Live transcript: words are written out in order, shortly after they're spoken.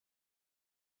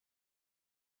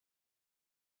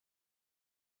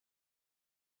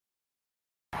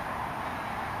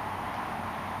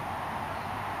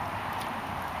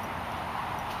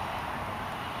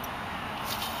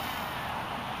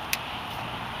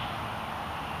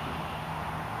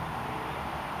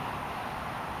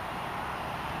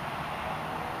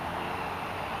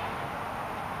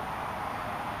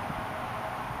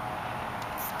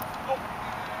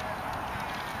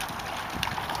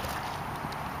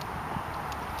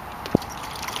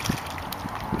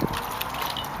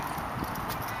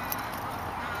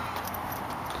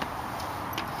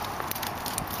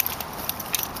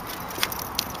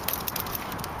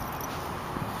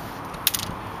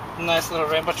nice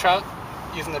little rainbow trout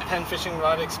using the Penn Fishing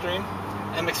Rod Extreme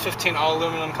MX-15 all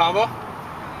aluminum combo.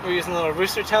 We're using little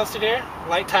Rooster tails today,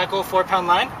 light tackle, 4-pound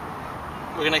line.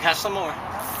 We're gonna catch some more.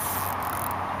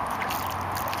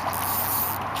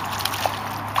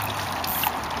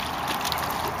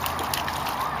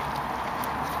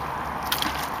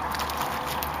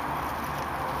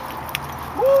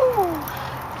 Woo!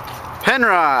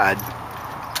 Penrod.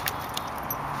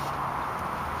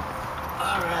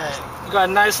 Alright, we got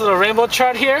a nice little rainbow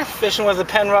trout here, fishing with the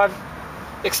Penrod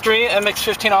Extreme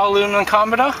MX-15 all aluminum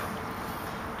combo.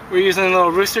 We're using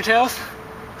little Rooster tails.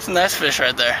 It's a nice fish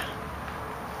right there.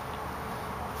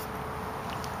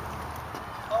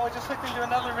 Oh, we just hooked into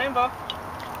another rainbow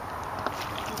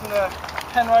using the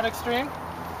Penrod Extreme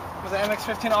with the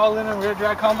MX-15 all aluminum rear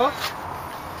drag combo.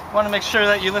 You want to make sure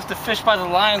that you lift the fish by the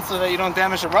line so that you don't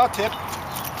damage the rod tip.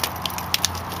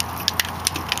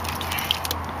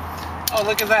 Oh,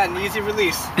 look at that, an easy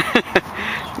release.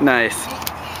 Nice.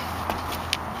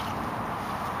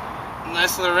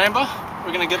 Nice little rainbow.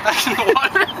 We're gonna get back in the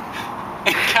water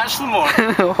and catch some more.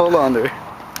 Hold on there.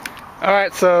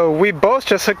 Alright, so we both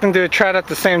just hooked into a trout at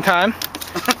the same time.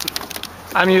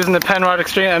 I'm using the Penrod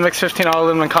Extreme MX-15 all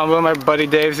aluminum combo. My buddy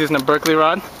Dave's using a Berkeley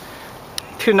rod.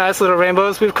 Two nice little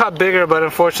rainbows. We've caught bigger, but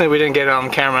unfortunately we didn't get it on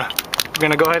camera. We're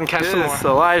gonna go ahead and catch some more. This is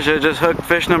Elijah just hooked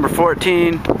fish number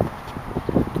 14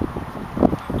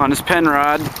 on his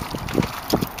Penrod.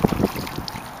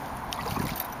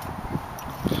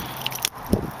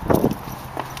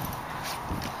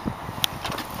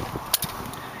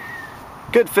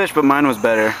 Good fish, but mine was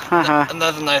better. Haha.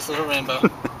 Another nice little rainbow.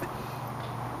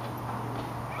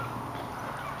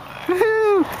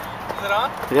 Woohoo! Is it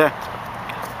on? Yeah.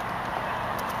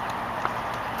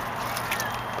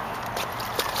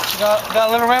 Got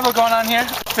a little rainbow going on here.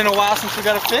 It's been a while since we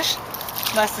got a fish.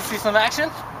 Nice to see some action.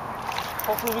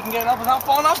 Hopefully we can get it up without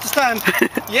falling off this time.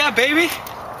 Yeah, baby.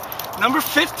 Number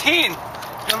 15.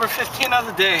 Number 15 of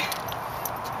the day.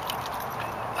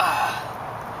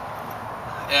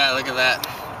 Yeah, look at that.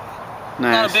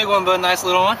 Nice. Not a big one, but a nice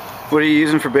little one. What are you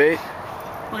using for bait?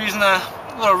 We're using a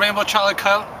little rainbow chocolate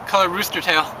color rooster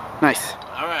tail. Nice.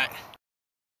 Alright.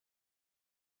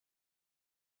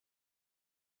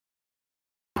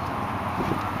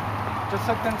 Just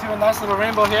hooked into a nice little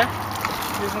rainbow here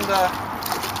using the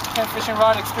Penn Fishing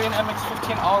Rod Extreme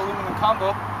MX-15 all aluminum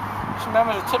combo. Just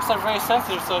remember the tips are very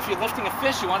sensitive, so if you're lifting a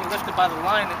fish, you want to lift it by the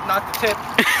line, not the tip.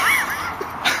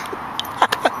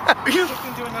 Hooked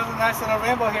into another nice little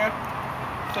rainbow here,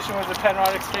 fishing with the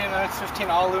Penrod Extreme MX-15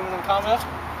 all aluminum combo.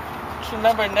 Just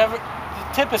remember, the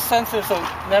tip is sensitive, so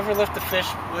never lift the fish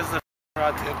with the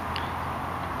rod tip.